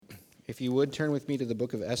If you would turn with me to the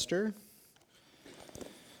book of Esther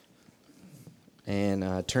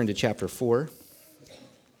and turn to chapter 4.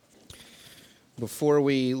 Before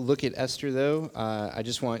we look at Esther, though, I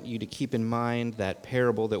just want you to keep in mind that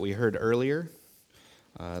parable that we heard earlier,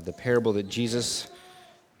 the parable that Jesus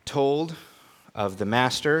told of the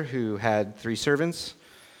master who had 3 servants,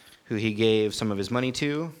 who he gave some of his money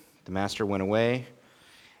to. The master went away,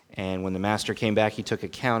 and when the master came back, he took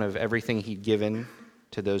account of everything he'd given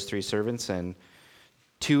to those 3 servants, and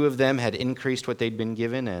 2 of them had increased what they'd been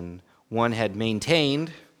given, and 1 had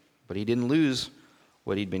maintained, but he didn't lose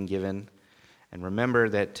what he'd been given. And remember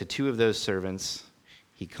that to 2 of those servants,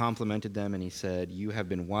 he complimented them and he said, "You have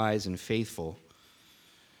been wise and faithful,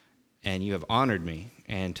 and you have honored me."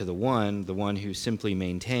 And to the one who simply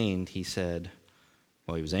maintained, he said,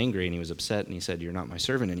 well, he was angry and he was upset, and he said, "You're not my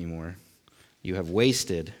servant anymore. You have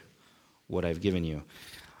wasted what I've given you."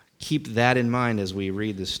 Keep that in mind as we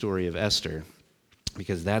read the story of Esther,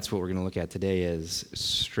 because that's what we're going to look at today. Is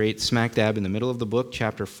straight smack dab in the middle of the book.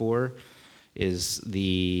 Chapter 4 is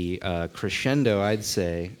the crescendo, I'd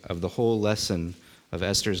say, of the whole lesson of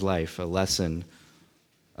Esther's life, a lesson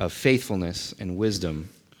of faithfulness and wisdom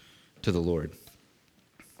to the Lord.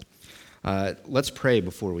 Let's pray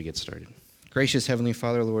before we get started. Gracious Heavenly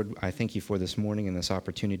Father, Lord, I thank you for this morning and this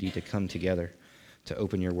opportunity to come together to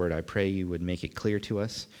open your word. I pray you would make it clear to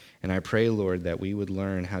us, and I pray, Lord, that we would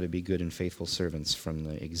learn how to be good and faithful servants from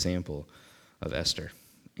the example of Esther.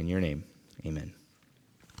 In your name, amen.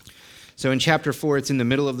 So in chapter 4, it's in the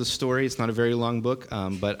middle of the story. It's not a very long book,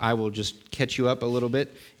 but I will just catch you up a little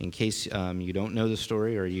bit in case you don't know the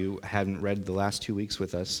story or you haven't read the last 2 weeks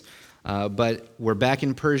with us. But we're back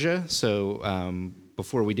in Persia, so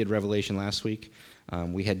before we did Revelation last week,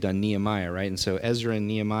 we had done Nehemiah, right? And so Ezra and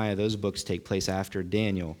Nehemiah, those books take place after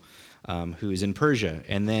Daniel, who's in Persia.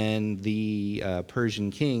 And then the Persian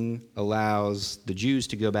king allows the Jews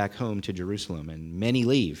to go back home to Jerusalem, and many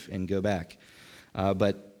leave and go back.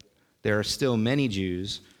 But there are still many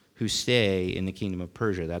Jews who stay in the kingdom of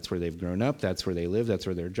Persia. That's where they've grown up, that's where they live, that's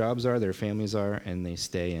where their jobs are, their families are, and they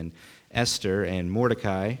stay. And Esther and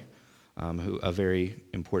Mordecai, who a very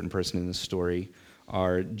important person in this story,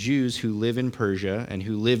 are Jews who live in Persia and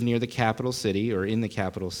who live near the capital city or in the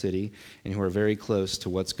capital city and who are very close to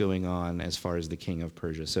what's going on as far as the king of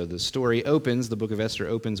Persia. So the story opens, the book of Esther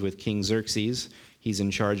opens with King Xerxes. He's in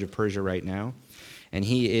charge of Persia right now. And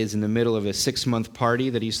he is in the middle of a 6-month party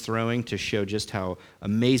that he's throwing to show just how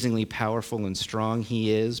amazingly powerful and strong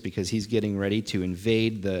he is, because he's getting ready to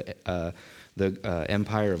invade the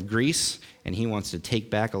empire of Greece, and he wants to take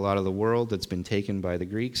back a lot of the world that's been taken by the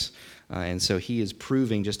Greeks. And so he is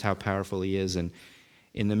proving just how powerful he is. And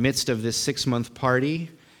in the midst of this 6-month party,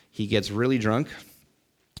 he gets really drunk,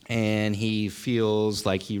 and he feels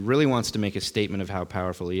like he really wants to make a statement of how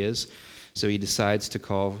powerful he is. So he decides to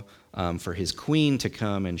call for his queen to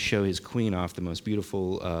come and show his queen off, the most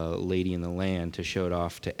beautiful lady in the land, to show it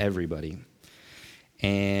off to everybody.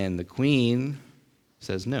 And the queen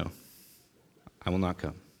says, "No, I will not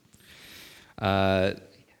come."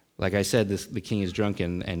 Like I said, the king is drunk,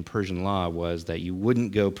 and Persian law was that you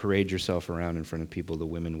wouldn't go parade yourself around in front of people. The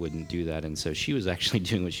women wouldn't do that, and so she was actually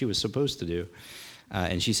doing what she was supposed to do.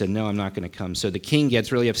 And she said, "No, I'm not going to come." So the king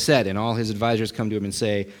gets really upset, and all his advisors come to him and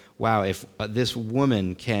say, "Wow, if this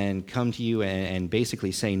woman can come to you and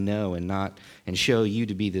basically say no and show you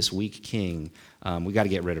to be this weak king, we got to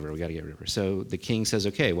get rid of her. We got to get rid of her." So the king says,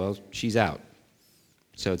 "Okay, well, she's out.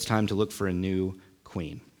 So it's time to look for a new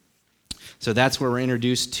queen." So that's where we're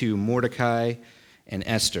introduced to Mordecai and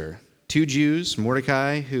Esther. 2 Jews,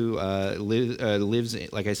 Mordecai, who lives,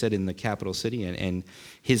 like I said, in the capital city, and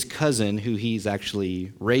his cousin, who he's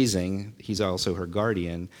actually raising, he's also her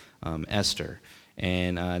guardian, Esther.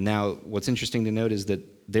 And now what's interesting to note is that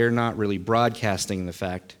they're not really broadcasting the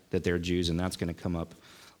fact that they're Jews, and that's going to come up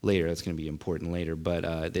later. That's going to be important later.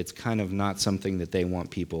 But it's kind of not something that they want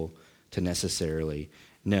people to necessarily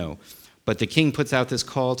know. But the king puts out this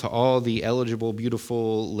call to all the eligible,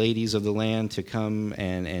 beautiful ladies of the land to come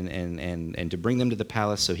and to bring them to the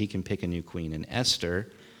palace so he can pick a new queen. And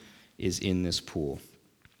Esther is in this pool.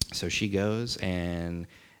 So she goes, and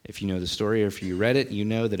if you know the story or if you read it, you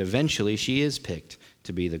know that eventually she is picked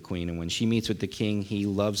to be the queen. And when she meets with the king, he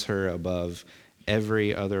loves her above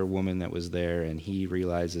every other woman that was there, and he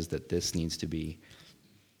realizes that this needs to be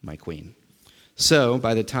my queen. So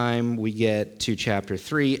by the time we get to chapter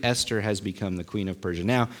 3, Esther has become the queen of Persia.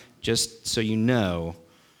 Now, just so you know,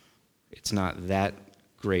 it's not that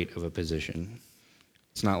great of a position.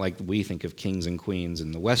 It's not like we think of kings and queens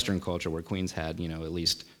in the Western culture where queens had, at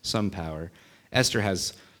least some power. Esther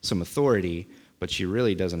has some authority, but she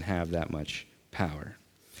really doesn't have that much power.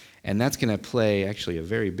 And that's going to play actually a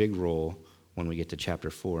very big role when we get to chapter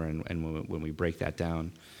 4 and when we break that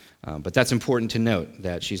down. But that's important to note,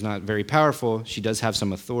 that she's not very powerful. She does have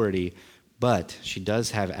some authority, but she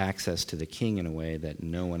does have access to the king in a way that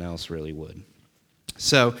no one else really would.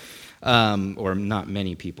 So, or not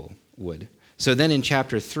many people would. So then in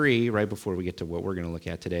chapter 3, right before we get to what we're going to look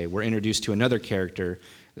at today, we're introduced to another character,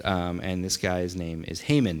 and this guy's name is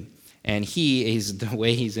Haman. And the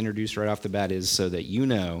way he's introduced right off the bat is so that you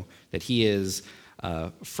know that he is,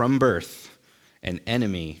 from birth, an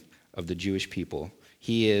enemy of the Jewish people.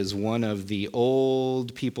 He is one of the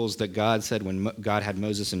old peoples that God said when God had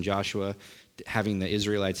Moses and Joshua having the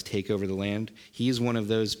Israelites take over the land. He's one of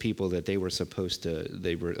those people that they were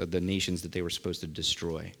the nations that they were supposed to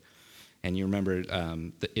destroy. And you remember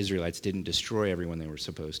the Israelites didn't destroy everyone they were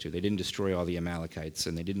supposed to. They didn't destroy all the Amalekites,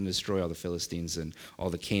 and they didn't destroy all the Philistines and all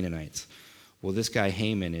the Canaanites. Well, this guy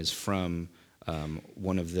Haman is from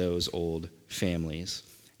one of those old families,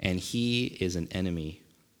 and he is an enemy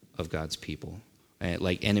of God's people,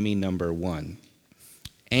 like enemy number 1.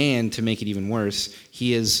 And to make it even worse,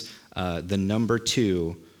 he is the number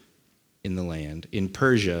 2 in the land. In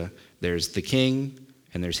Persia, there's the king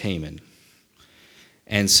and there's Haman.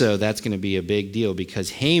 And so that's going to be a big deal because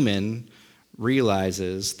Haman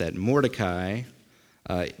realizes that Mordecai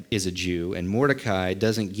is a Jew, and Mordecai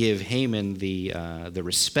doesn't give Haman the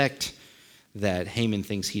respect that Haman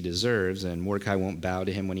thinks he deserves, and Mordecai won't bow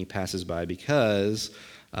to him when he passes by because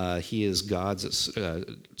he is God's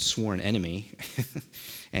sworn enemy,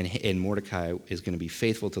 and Mordecai is going to be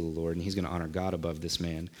faithful to the Lord, and he's going to honor God above this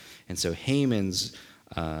man. And so Haman's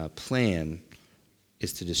plan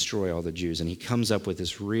is to destroy all the Jews, and he comes up with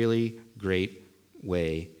this really great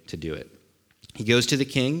way to do it. He goes to the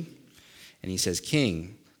king, and he says,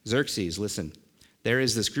 "King Xerxes, listen, there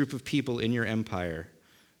is this group of people in your empire,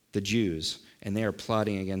 the Jews, and they are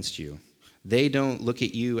plotting against you. They don't look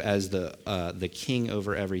at you as the king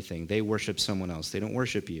over everything. They worship someone else. They don't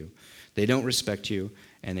worship you. They don't respect you,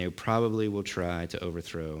 and they probably will try to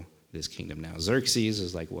overthrow this kingdom." Now, Xerxes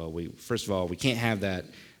is like, well, first of all, we can't have that.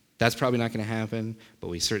 That's probably not going to happen, but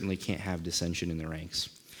we certainly can't have dissension in the ranks.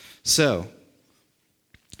 So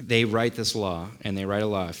they write this law, and they write a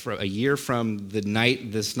law. For a year from this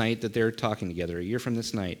night that they're talking together, a year from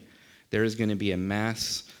this night, there is going to be a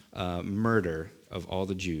mass murder of all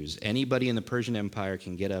the Jews. Anybody in the Persian Empire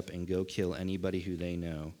can get up and go kill anybody who they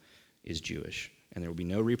know is Jewish. And there will be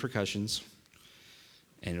no repercussions,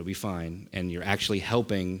 and it'll be fine. And you're actually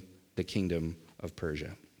helping the kingdom of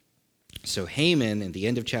Persia. So Haman, at the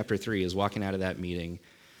end of chapter 3, is walking out of that meeting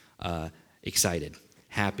excited,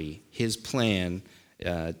 happy. His plan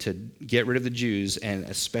to get rid of the Jews, and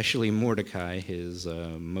especially Mordecai, his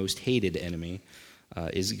most hated enemy,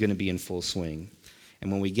 is going to be in full swing.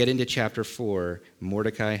 And when we get into chapter 4,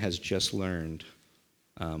 Mordecai has just learned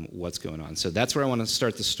what's going on. So that's where I want to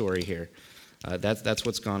start the story here. That's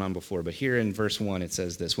what's gone on before. But here in verse 1, it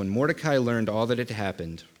says this: "When Mordecai learned all that had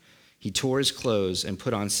happened, he tore his clothes and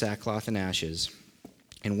put on sackcloth and ashes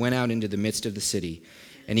and went out into the midst of the city.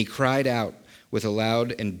 And he cried out with a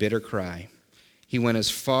loud and bitter cry. He went as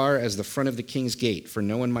far as the front of the king's gate, for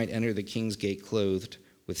no one might enter the king's gate clothed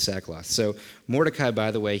with sackcloth." So Mordecai, by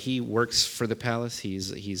the way, he works for the palace. He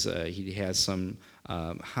has some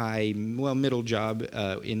middle job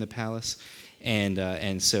in the palace.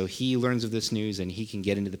 And so he learns of this news, and he can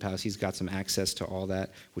get into the palace. He's got some access to all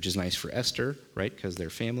that, which is nice for Esther, right, because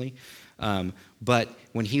they're family. But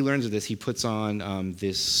when he learns of this, he puts on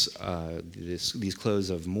these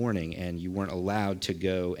clothes of mourning, and you weren't allowed to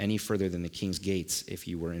go any further than the king's gates if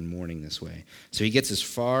you were in mourning this way. So he gets as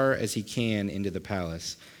far as he can into the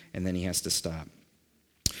palace, and then he has to stop.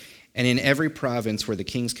 "And in every province where the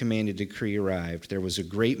king's commanded decree arrived, there was a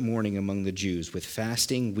great mourning among the Jews, with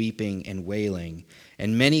fasting, weeping, and wailing,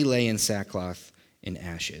 and many lay in sackcloth and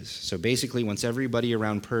ashes." So basically, once everybody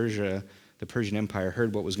around Persia, the Persian Empire,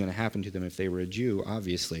 heard what was going to happen to them if they were a Jew,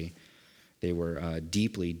 obviously, they were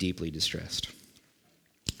deeply, deeply distressed.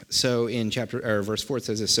 So in verse 4, it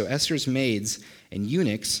says this: "So Esther's maids and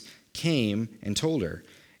eunuchs came and told her,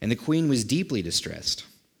 and the queen was deeply distressed."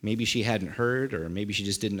 Maybe she hadn't heard, or maybe she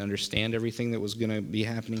just didn't understand everything that was going to be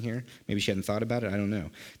happening here. Maybe she hadn't thought about it. I don't know.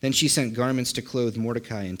 Then she sent garments to clothe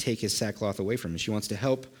Mordecai and take his sackcloth away from him. She wants to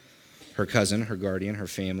help her cousin, her guardian, her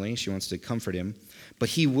family. She wants to comfort him. But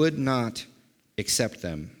he would not accept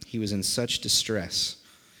them. He was in such distress.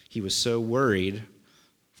 He was so worried,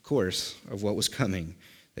 of course, of what was coming,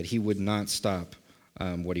 that he would not stop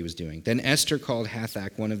what he was doing. Then Esther called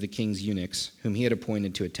Hathach, one of the king's eunuchs, whom he had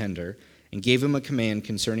appointed to attend her, and gave him a command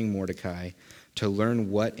concerning Mordecai to learn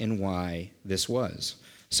what and why this was.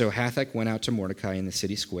 So Hathach went out to Mordecai in the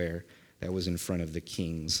city square that was in front of the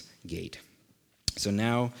king's gate. So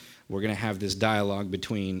now we're going to have this dialogue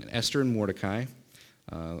between Esther and Mordecai,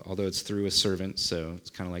 although it's through a servant, so it's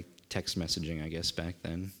kind of like text messaging, I guess, back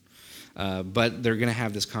then. But they're going to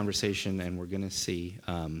have this conversation, and we're going to see.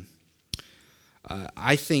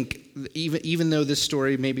 I think even though this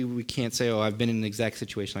story, maybe we can't say, oh, I've been in an exact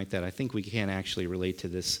situation like that, I think we can actually relate to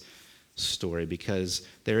this story because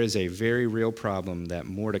there is a very real problem that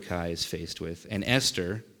Mordecai is faced with, and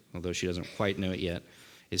Esther, although she doesn't quite know it yet,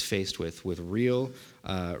 is faced with real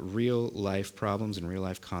life problems and real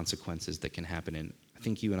life consequences that can happen. And I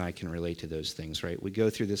think you and I can relate to those things, right? We go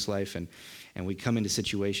through this life and we come into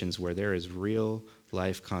situations where there is real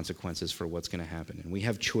life consequences for what's going to happen. And we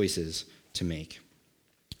have choices to make.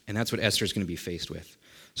 And that's what Esther's going to be faced with.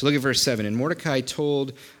 So look at verse 7. And Mordecai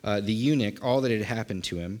told the eunuch all that had happened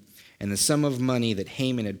to him and the sum of money that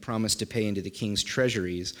Haman had promised to pay into the king's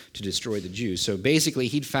treasuries to destroy the Jews. So basically,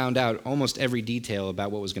 he'd found out almost every detail about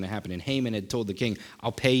what was going to happen. And Haman had told the king,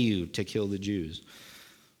 I'll pay you to kill the Jews.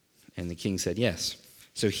 And the king said yes.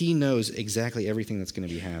 So he knows exactly everything that's going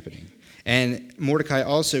to be happening. And Mordecai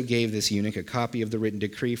also gave this eunuch a copy of the written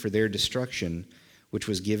decree for their destruction, which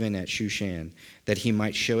was given at Shushan, that he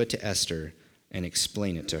might show it to Esther and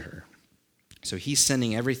explain it to her. So he's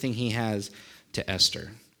sending everything he has to Esther.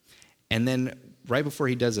 And then right before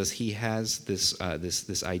he does this, he has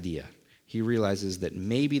this idea. He realizes that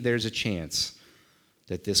maybe there's a chance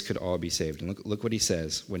that this could all be saved. And look what he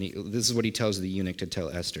says. This is what he tells the eunuch to tell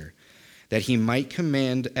Esther. That he might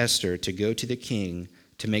command Esther to go to the king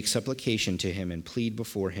to make supplication to him and plead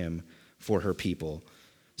before him for her people.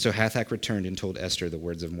 So Hathach returned and told Esther the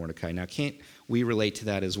words of Mordecai. Now, can't we relate to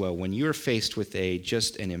that as well? When you're faced with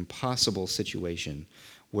just an impossible situation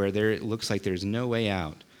where it looks like there's no way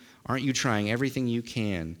out, aren't you trying everything you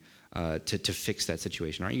can to fix that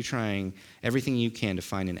situation? Aren't you trying everything you can to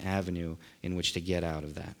find an avenue in which to get out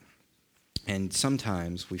of that? And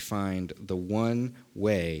sometimes we find the one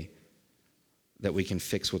way that we can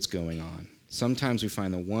fix what's going on. Sometimes we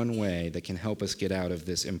find the one way that can help us get out of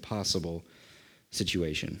this impossible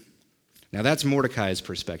situation. Now that's Mordecai's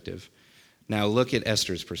perspective. Now look at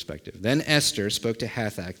Esther's perspective. Then Esther spoke to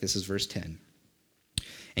Hathach, this is verse 10,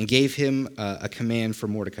 and gave him a command for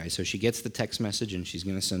Mordecai. So she gets the text message and she's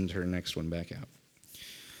going to send her next one back out.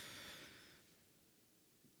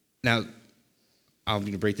 Now, I'm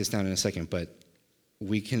going to break this down in a second, but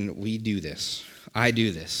we do this. I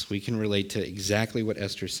do this. We can relate to exactly what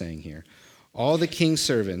Esther's saying here. All the king's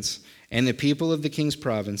servants and the people of the king's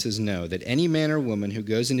provinces know that any man or woman who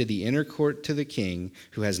goes into the inner court to the king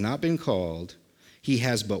who has not been called, he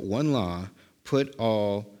has but one law, put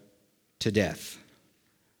all to death,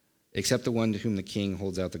 except the one to whom the king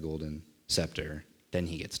holds out the golden scepter, then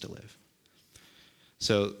he gets to live.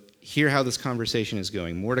 So hear how this conversation is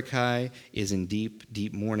going. Mordecai is in deep,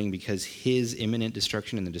 deep mourning because his imminent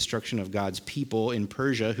destruction and the destruction of God's people in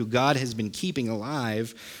Persia, who God has been keeping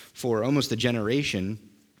alive for almost a generation,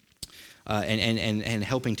 and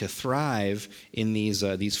helping to thrive in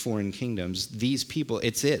these foreign kingdoms. These people,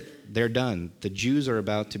 it's it. They're done. The Jews are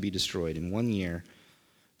about to be destroyed. In 1 year,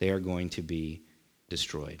 they are going to be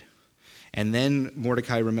destroyed. And then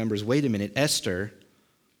Mordecai remembers, wait a minute, Esther,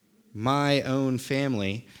 my own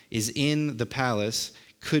family, is in the palace,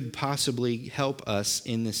 could possibly help us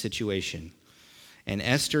in this situation. And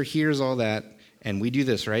Esther hears all that, and we do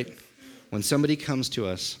this, right? When somebody comes to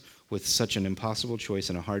us with such an impossible choice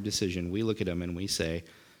and a hard decision, we look at them and we say,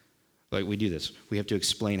 like we do this, we have to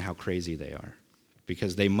explain how crazy they are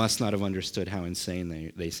because they must not have understood how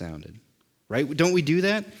insane they sounded, right? Don't we do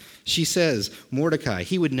that? She says, Mordecai,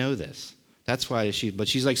 he would know this. That's why but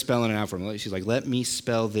she's like spelling it out for him. She's like, let me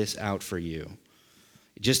spell this out for you.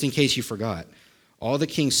 Just in case you forgot. All the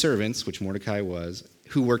king's servants, which Mordecai was,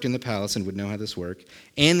 who worked in the palace and would know how this worked,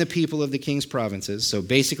 and the people of the king's provinces, so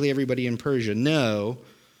basically everybody in Persia, know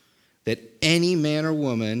that any man or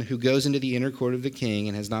woman who goes into the inner court of the king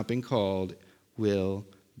and has not been called will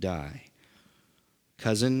die.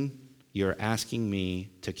 Cousin, you're asking me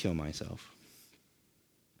to kill myself.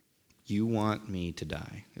 You want me to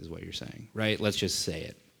die, is what you're saying, right? Let's just say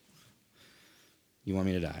it. You want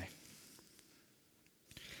me to die.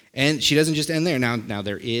 And she doesn't just end there. Now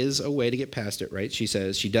there is a way to get past it, right? She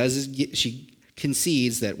says, she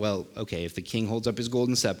concedes that, well, okay, if the king holds up his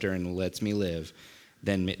golden scepter and lets me live,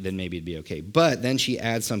 then maybe it'd be okay. But then she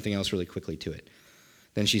adds something else really quickly to it.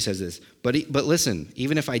 Then she says this, but listen,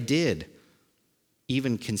 even if I did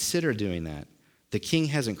even consider doing that, the king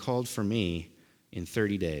hasn't called for me in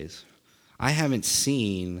 30 days. I haven't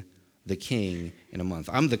seen the king in a month.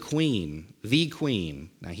 I'm the queen.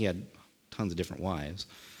 Now he had tons of different wives,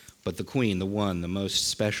 but the queen, the one, the most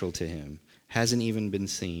special to him, hasn't even been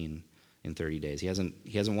seen in 30 days. He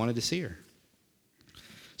hasn't wanted to see her.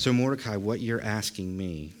 So Mordecai, what you're asking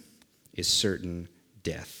me is certain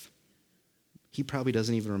death. He probably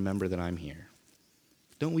doesn't even remember that I'm here.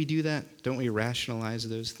 Don't we do that? Don't we rationalize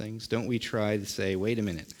those things? Don't we try to say, wait a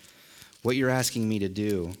minute, what you're asking me to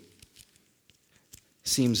do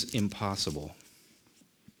seems impossible.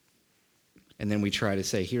 And then we try to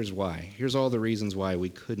say, here's why. Here's all the reasons why we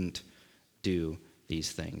couldn't do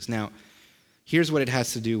these things. Now, here's what it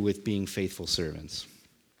has to do with being faithful servants.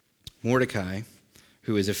 Mordecai,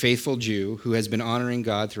 who is a faithful Jew, who has been honoring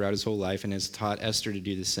God throughout his whole life and has taught Esther to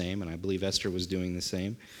do the same, and I believe Esther was doing the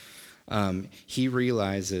same, he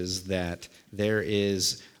realizes that there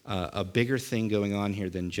is a bigger thing going on here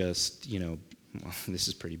than just, well, this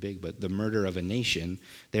is pretty big, but the murder of a nation.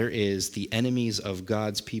 There is the enemies of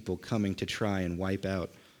God's people coming to try and wipe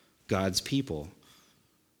out God's people.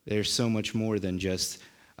 There's so much more than just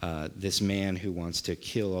this man who wants to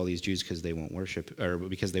kill all these Jews because they won't worship, or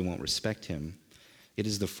because they won't respect him. It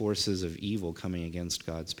is the forces of evil coming against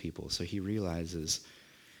God's people. So he realizes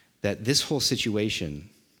that this whole situation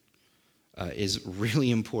is really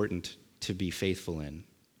important to be faithful in.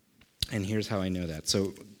 And here's how I know that.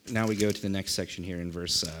 So now we go to the next section here in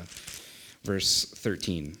verse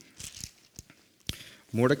 13.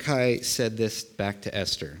 Mordecai said this back to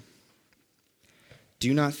Esther.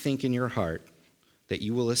 Do not think in your heart that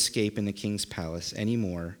you will escape in the king's palace any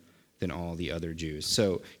more than all the other Jews.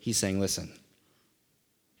 So he's saying, listen,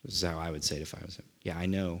 this is how I would say it if I was him. Yeah, I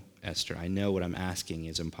know, Esther. I know what I'm asking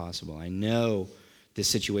is impossible. I know this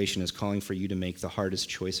situation is calling for you to make the hardest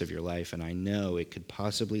choice of your life, and I know it could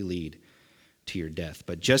possibly lead to your death.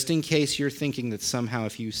 But just in case you're thinking that somehow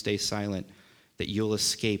if you stay silent that you'll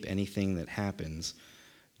escape anything that happens,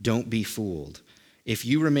 don't be fooled. If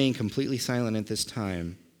you remain completely silent at this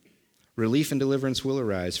time, relief and deliverance will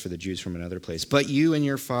arise for the Jews from another place, but you and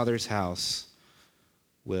your father's house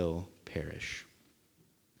will perish.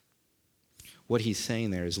 What he's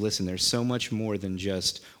saying there is, listen, there's so much more than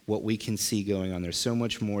just what we can see going on. There's so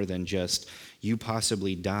much more than just you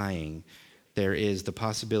possibly dying. There is the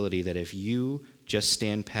possibility that if you just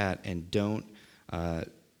stand pat and don't act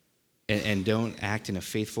in a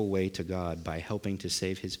faithful way to God by helping to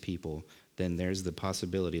save his people, then there's the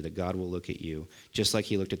possibility that God will look at you, just like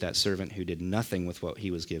he looked at that servant who did nothing with what he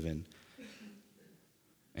was given,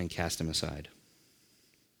 and cast him aside.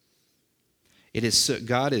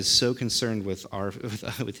 God is so concerned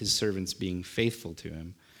with his servants being faithful to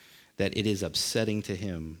him that it is upsetting to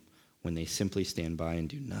him when they simply stand by and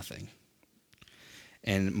do nothing.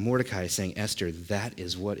 And Mordecai is saying, Esther, that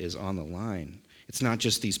is what is on the line. It's not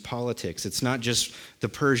just these politics. It's not just the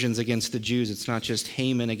Persians against the Jews. It's not just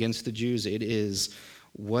Haman against the Jews. It is,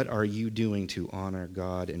 what are you doing to honor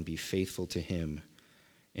God and be faithful to him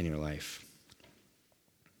in your life?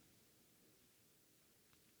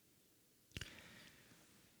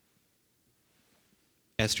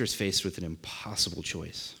 Esther's faced with an impossible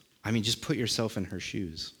choice. I mean, just put yourself in her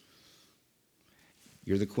shoes.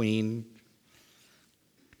 You're the queen.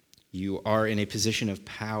 You are in a position of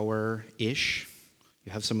power-ish.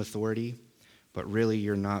 You have some authority, but really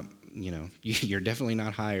you're not, you're definitely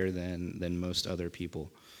not higher than most other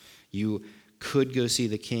people. You could go see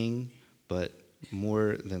the king, but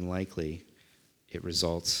more than likely it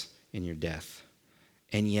results in your death.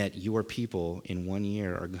 And yet your people in 1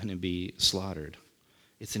 year are going to be slaughtered.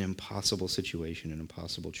 It's an impossible situation, an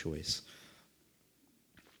impossible choice.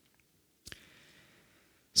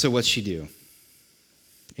 So what's she do?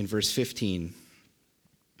 In verse 15,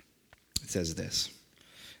 it says this.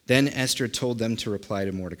 Then Esther told them to reply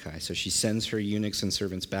to Mordecai. So she sends her eunuchs and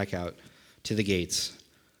servants back out to the gates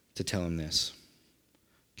to tell him this.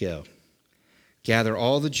 Go, gather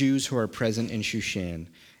all the Jews who are present in Shushan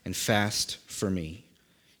and fast for me.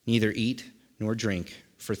 Neither eat nor drink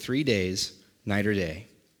for 3 days, night or day.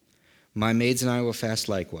 My maids and I will fast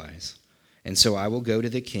likewise. And so I will go to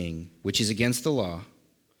the king, which is against the law,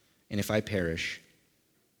 and if I perish,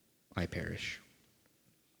 I perish.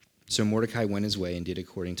 So Mordecai went his way and did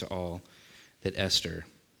according to all that Esther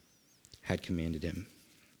had commanded him.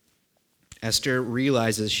 Esther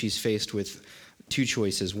realizes she's faced with two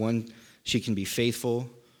choices. One, she can be faithful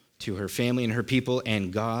to her family and her people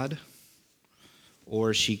and God,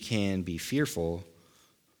 or she can be fearful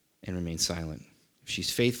and remain silent. If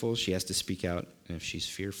she's faithful, she has to speak out, and if she's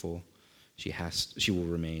fearful, she will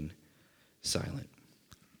remain silent.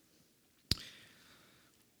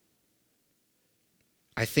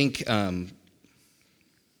 I think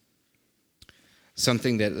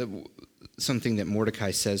something that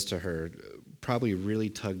Mordecai says to her probably really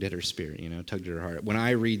tugged at her spirit, tugged at her heart. When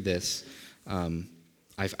I read this,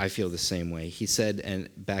 I feel the same way. He said, and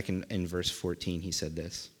back in verse 14, he said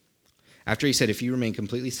this. After he said, if you remain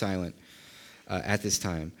completely silent at this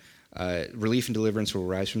time, relief and deliverance will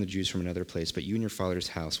arise from the Jews from another place, but you and your father's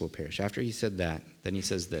house will perish. After he said that, then he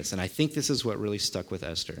says this. And I think this is what really stuck with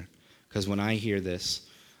Esther, because when I hear this,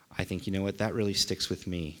 I think, you know what, that really sticks with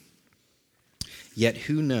me. Yet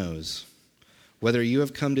who knows whether you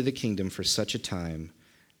have come to the kingdom for such a time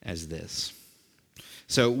as this.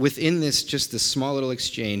 So within this, just this small little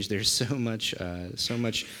exchange, there's so much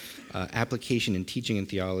application and teaching and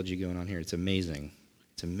theology going on here. It's amazing.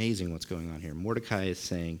 It's amazing what's going on here. Mordecai is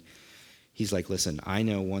saying, he's like, listen, I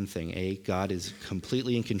know one thing. God is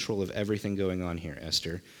completely in control of everything going on here,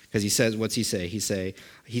 Esther. Because he says, what's he say? He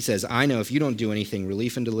says, I know if you don't do anything,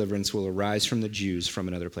 relief and deliverance will arise from the Jews from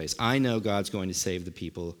another place. I know God's going to save the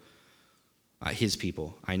people, his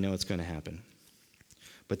people. I know it's going to happen.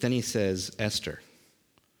 But then he says, Esther,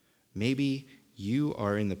 maybe you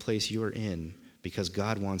are in the place you are in because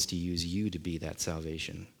God wants to use you to be that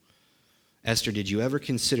salvation. Esther, did you ever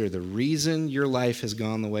consider the reason your life has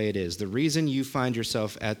gone the way it is, the reason you find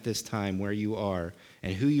yourself at this time where you are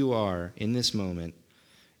and who you are in this moment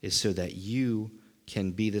is so that you can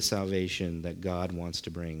be the salvation that God wants to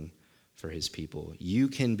bring for his people. You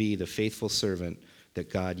can be the faithful servant that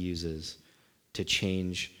God uses to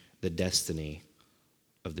change the destiny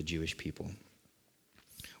of the Jewish people.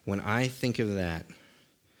 When I think of that,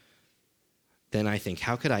 then I think,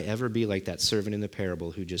 how could I ever be like that servant in the parable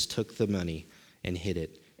who just took the money and hid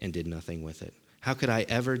it and did nothing with it? How could I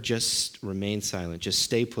ever just remain silent, just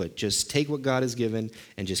stay put, just take what God has given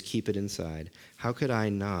and just keep it inside? How could I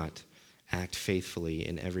not act faithfully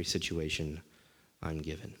in every situation I'm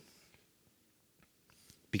given?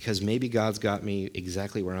 Because maybe God's got me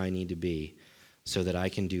exactly where I need to be so that I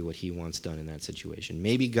can do what he wants done in that situation.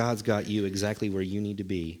 Maybe God's got you exactly where you need to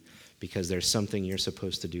be because there's something you're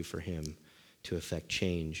supposed to do for him to affect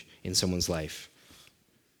change in someone's life.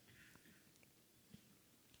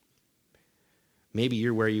 Maybe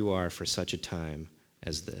you're where you are for such a time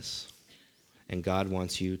as this, and God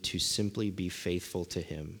wants you to simply be faithful to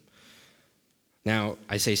him. Now,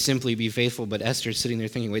 I say simply be faithful, but Esther's sitting there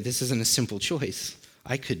thinking, wait, this isn't a simple choice.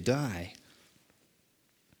 I could die.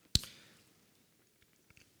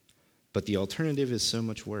 But the alternative is so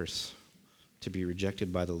much worse. To be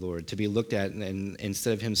rejected by the Lord, to be looked at, and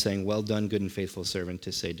instead of him saying, well done, good and faithful servant,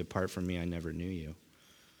 to say, depart from me, I never knew you,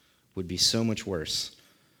 would be so much worse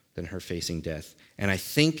than her facing death. And I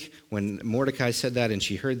think when Mordecai said that, and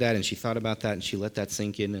she heard that, and she thought about that, and she let that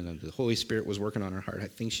sink in, and the Holy Spirit was working on her heart, I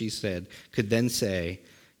think she could then say,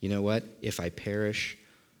 you know what, if I perish,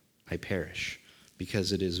 I perish.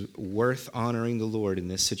 Because it is worth honoring the Lord in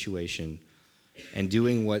this situation and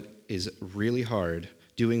doing what is really hard,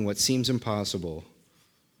 doing what seems impossible.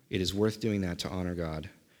 It is worth doing that to honor God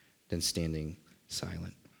than standing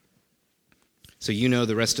silent. So you know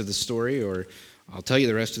the rest of the story, or I'll tell you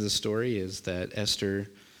the rest of the story, is that Esther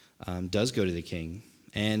does go to the king.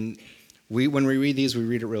 And when we read these, we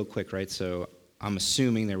read it real quick, right? So I'm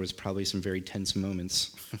assuming there was probably some very tense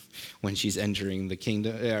moments when she's entering the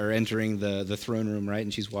kingdom, or entering the throne room, right?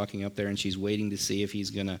 And she's walking up there and she's waiting to see if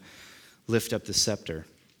he's going to lift up the scepter.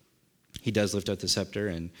 He does lift up the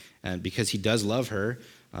scepter, and because he does love her,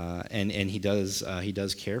 and he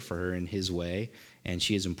does care for her in his way, and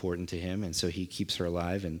she is important to him, and so he keeps her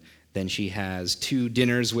alive. And then she has 2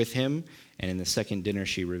 dinners with him, and in the second dinner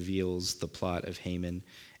she reveals the plot of Haman,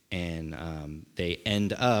 and they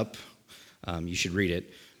end up, you should read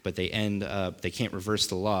it, but they end up, they can't reverse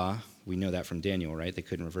the law. We know that from Daniel, right? They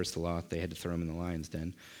couldn't reverse the law. They had to throw him in the lion's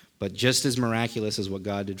den. But just as miraculous as what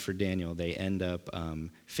God did for Daniel, they end up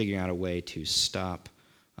figuring out a way to stop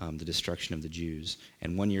the destruction of the Jews.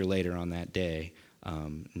 And 1 year later on that day,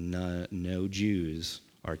 no Jews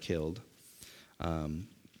are killed. And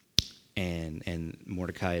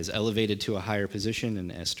Mordecai is elevated to a higher position,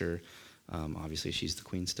 and Esther, obviously she's the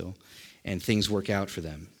queen still. And things work out for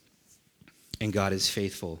them. And God is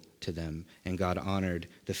faithful to them, and God honored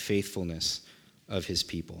the faithfulness of his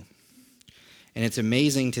people. And it's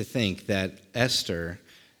amazing to think that Esther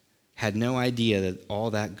had no idea that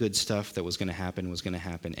all that good stuff that was going to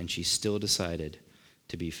happen, and she still decided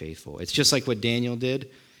to be faithful. It's just like what Daniel did.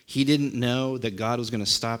 He didn't know that God was going to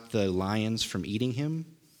stop the lions from eating him.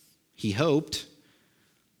 He hoped,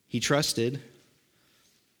 he trusted,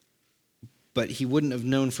 but he wouldn't have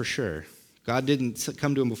known for sure. God didn't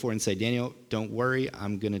come to him before and say, Daniel, don't worry,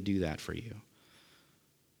 I'm going to do that for you.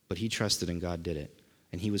 But he trusted, and God did it.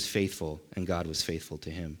 And he was faithful, and God was faithful to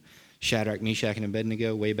him. Shadrach, Meshach, and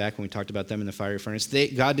Abednego, way back when we talked about them in the fiery furnace,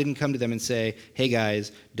 God didn't come to them and say, hey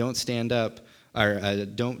guys, don't stand up, or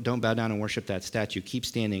don't bow down and worship that statue. Keep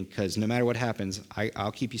standing, because no matter what happens,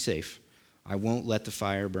 I'll keep you safe. I won't let the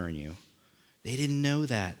fire burn you. They didn't know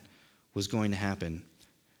that was going to happen.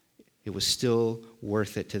 It was still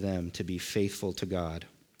worth it to them to be faithful to God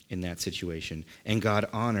in that situation. And God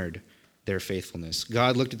honored their faithfulness.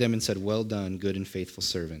 God looked at them and said, well done, good and faithful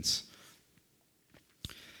servants.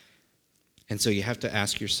 And so you have to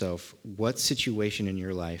ask yourself, what situation in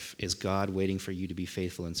your life is God waiting for you to be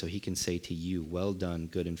faithful in so he can say to you, well done,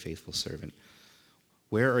 good and faithful servant?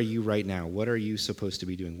 Where are you right now? What are you supposed to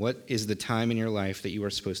be doing? What is the time in your life that you are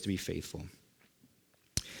supposed to be faithful?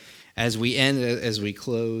 As we end, as we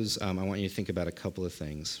close, I want you to think about a couple of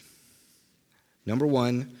things. Number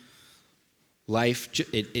one, life,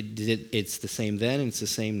 it's the same then and it's the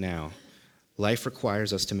same now. Life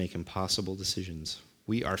requires us to make impossible decisions.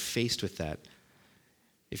 We are faced with that.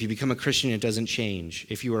 If you become a Christian, it doesn't change.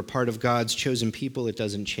 If you are part of God's chosen people, it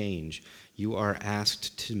doesn't change. You are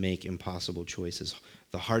asked to make impossible choices,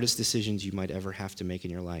 the hardest decisions you might ever have to make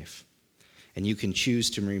in your life. And you can choose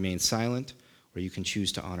to remain silent, or you can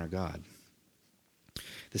choose to honor God.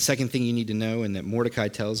 The second thing you need to know, and that Mordecai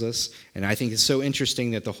tells us, and I think it's so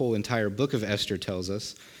interesting that the whole entire book of Esther tells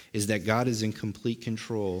us, is that God is in complete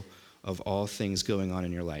control of all things going on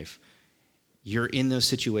in your life. You're in those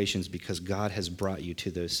situations because God has brought you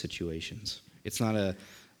to those situations. It's not a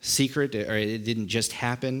secret, or it didn't just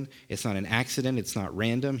happen. It's not an accident. It's not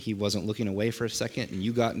random. He wasn't looking away for a second, and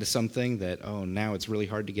you got into something that, now it's really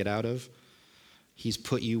hard to get out of. He's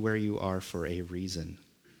put you where you are for a reason,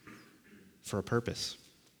 for a purpose.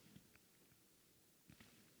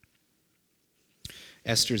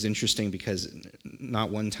 Esther's interesting because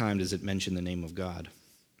not one time does it mention the name of God.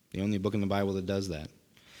 The only book in the Bible that does that.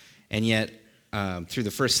 And yet, through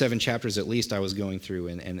the first 7 chapters at least I was going through,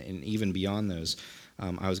 and even beyond those,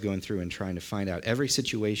 I was going through and trying to find out every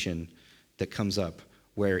situation that comes up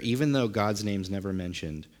where even though God's name's never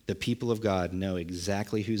mentioned, the people of God know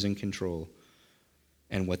exactly who's in control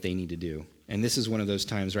and what they need to do. And this is one of those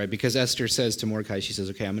times, right? Because Esther says to Mordecai, she says,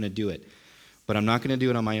 okay, I'm going to do it. But I'm not going to do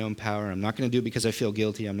it on my own power. I'm not going to do it because I feel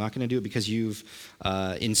guilty. I'm not going to do it because you've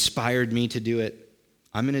inspired me to do it.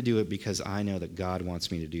 I'm going to do it because I know that God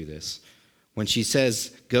wants me to do this. When she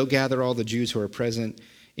says, go gather all the Jews who are present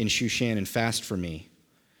in Shushan and fast for me.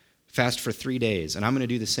 Fast for 3 days, and I'm going to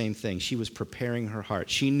do the same thing. She was preparing her heart.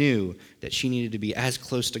 She knew that she needed to be as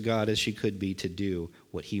close to God as she could be to do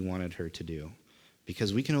what he wanted her to do.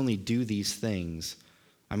 Because we can only do these things.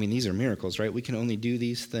 I mean, these are miracles, right? We can only do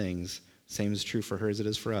these things, same is true for her as it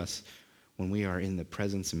is for us, when we are in the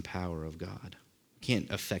presence and power of God. We can't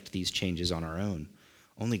affect these changes on our own.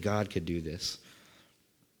 Only God could do this.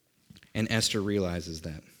 And Esther realizes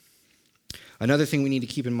that. Another thing we need to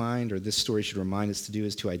keep in mind, or this story should remind us to do,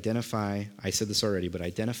 is to identify, I said this already, but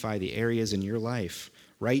identify the areas in your life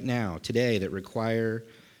right now, today, that require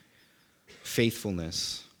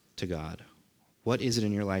faithfulness to God. What is it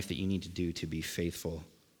in your life that you need to do to be faithful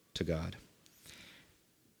to God?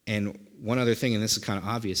 And one other thing, and this is kind of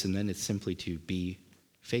obvious, and then it's simply to be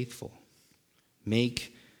faithful.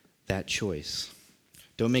 Make that choice.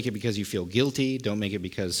 Don't make it because you feel guilty. Don't make it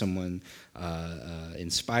because someone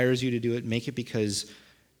inspires you to do it. Make it because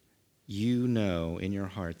you know in your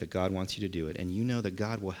heart that God wants you to do it, and you know that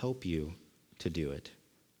God will help you to do it.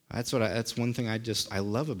 That's one thing I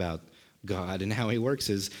love about God and how he works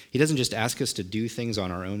is he doesn't just ask us to do things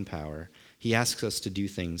on our own power. He asks us to do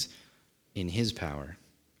things in his power.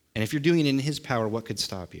 And if you're doing it in his power, what could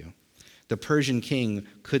stop you? The Persian king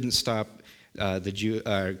couldn't stop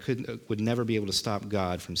would never be able to stop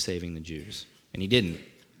God from saving the Jews. And he didn't.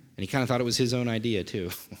 And he kind of thought it was his own idea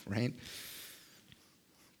too, right?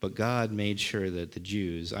 But God made sure that the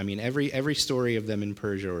Jews, I mean, every story of them in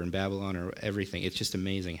Persia or in Babylon or everything, it's just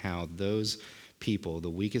amazing how those people, the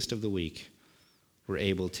weakest of the weak, were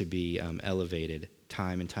able to be elevated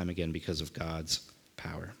time and time again because of God's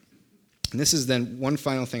power. And this is then one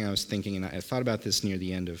final thing I was thinking, and I thought about this near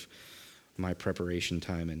the end of my preparation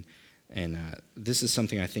time, and this is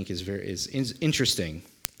something I think is interesting.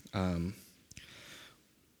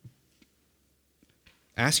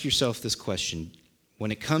 Ask yourself this question.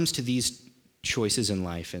 When it comes to these choices in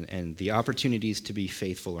life and the opportunities to be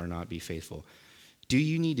faithful or not be faithful, do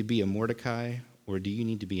you need to be a Mordecai or do you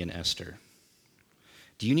need to be an Esther?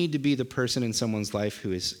 Do you need to be the person in someone's life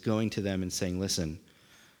who is going to them and saying, listen,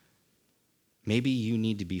 maybe you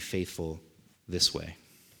need to be faithful this way.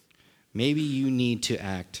 Maybe you need to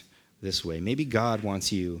act this way. Maybe God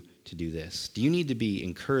wants you to do this. Do you need to be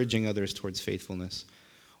encouraging others towards faithfulness?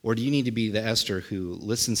 Or do you need to be the Esther who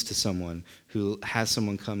listens to someone, who has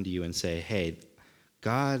someone come to you and say, hey,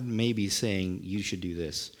 God may be saying you should do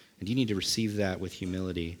this. And you need to receive that with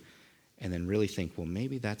humility and then really think, well,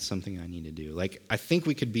 maybe that's something I need to do. Like, I think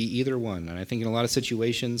we could be either one. And I think in a lot of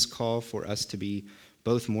situations call for us to be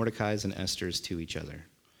both Mordecais and Esthers to each other.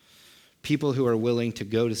 People who are willing to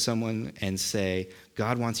go to someone and say,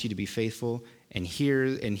 God wants you to be faithful, and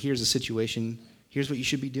here's a situation, here's what you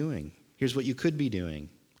should be doing. Here's what you could be doing.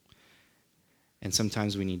 And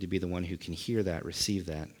sometimes we need to be the one who can hear that, receive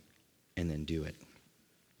that, and then do it.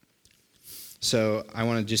 So I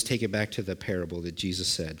want to just take it back to the parable that Jesus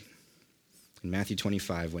said in Matthew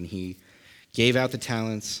 25 when he gave out the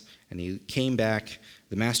talents and he came back,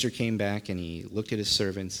 the master came back and he looked at his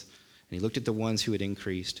servants and he looked at the ones who had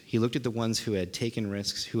increased. He looked at the ones who had taken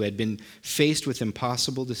risks, who had been faced with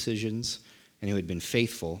impossible decisions and who had been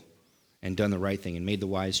faithful and done the right thing and made the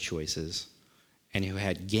wise choices and who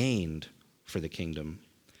had gained for the kingdom.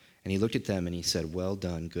 And he looked at them and he said, well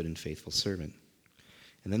done, good and faithful servant.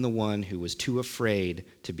 And then the one who was too afraid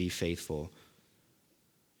to be faithful,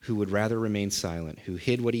 who would rather remain silent, who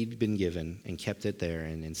hid what he'd been given and kept it there,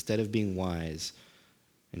 and instead of being wise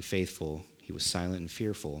and faithful, he was silent and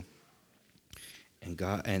fearful.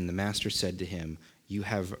 And the master said to him, you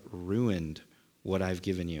have ruined what I've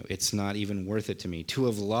given you. It's not even worth it to me. To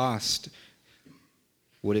have lost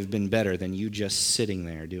would have been better than you just sitting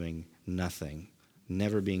there doing nothing,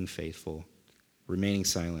 never being faithful, remaining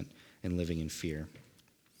silent, and living in fear.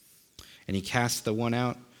 And he casts the one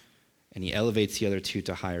out, and he elevates the other two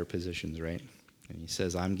to higher positions, right? And he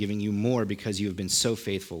says, I'm giving you more because you have been so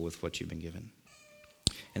faithful with what you've been given.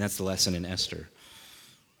 And that's the lesson in Esther.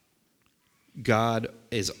 God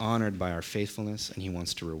is honored by our faithfulness, and he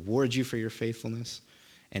wants to reward you for your faithfulness.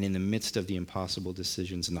 And in the midst of the impossible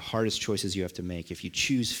decisions and the hardest choices you have to make, if you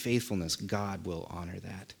choose faithfulness, God will honor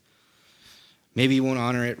that. Maybe he won't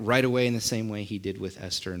honor it right away in the same way he did with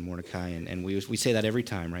Esther and Mordecai, and we say that every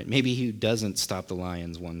time, right? Maybe he doesn't stop the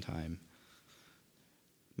lions one time.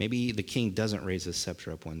 Maybe the king doesn't raise his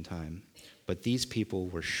scepter up one time. But these people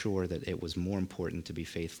were sure that it was more important to be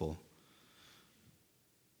faithful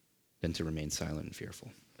than to remain silent and fearful.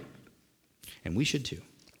 And we should too.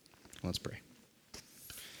 Let's pray.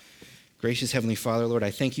 Gracious Heavenly Father, Lord,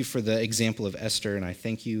 I thank you for the example of Esther, and I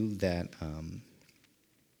thank you that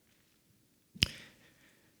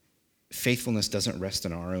faithfulness doesn't rest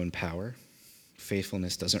on our own power.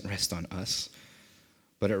 Faithfulness doesn't rest on us,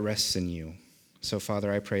 but it rests in you. So,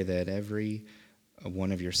 Father, I pray that every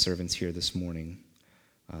one of your servants here this morning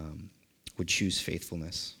would choose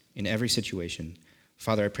faithfulness in every situation.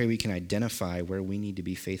 Father, I pray we can identify where we need to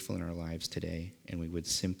be faithful in our lives today, and we would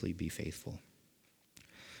simply be faithful.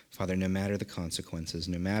 Father, no matter the consequences,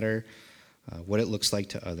 no matter what it looks like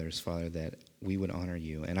to others, Father, that we would honor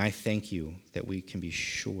you. And I thank you that we can be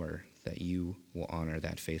sure that you will honor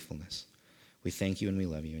that faithfulness. We thank you and we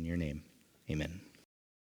love you. In your name, amen.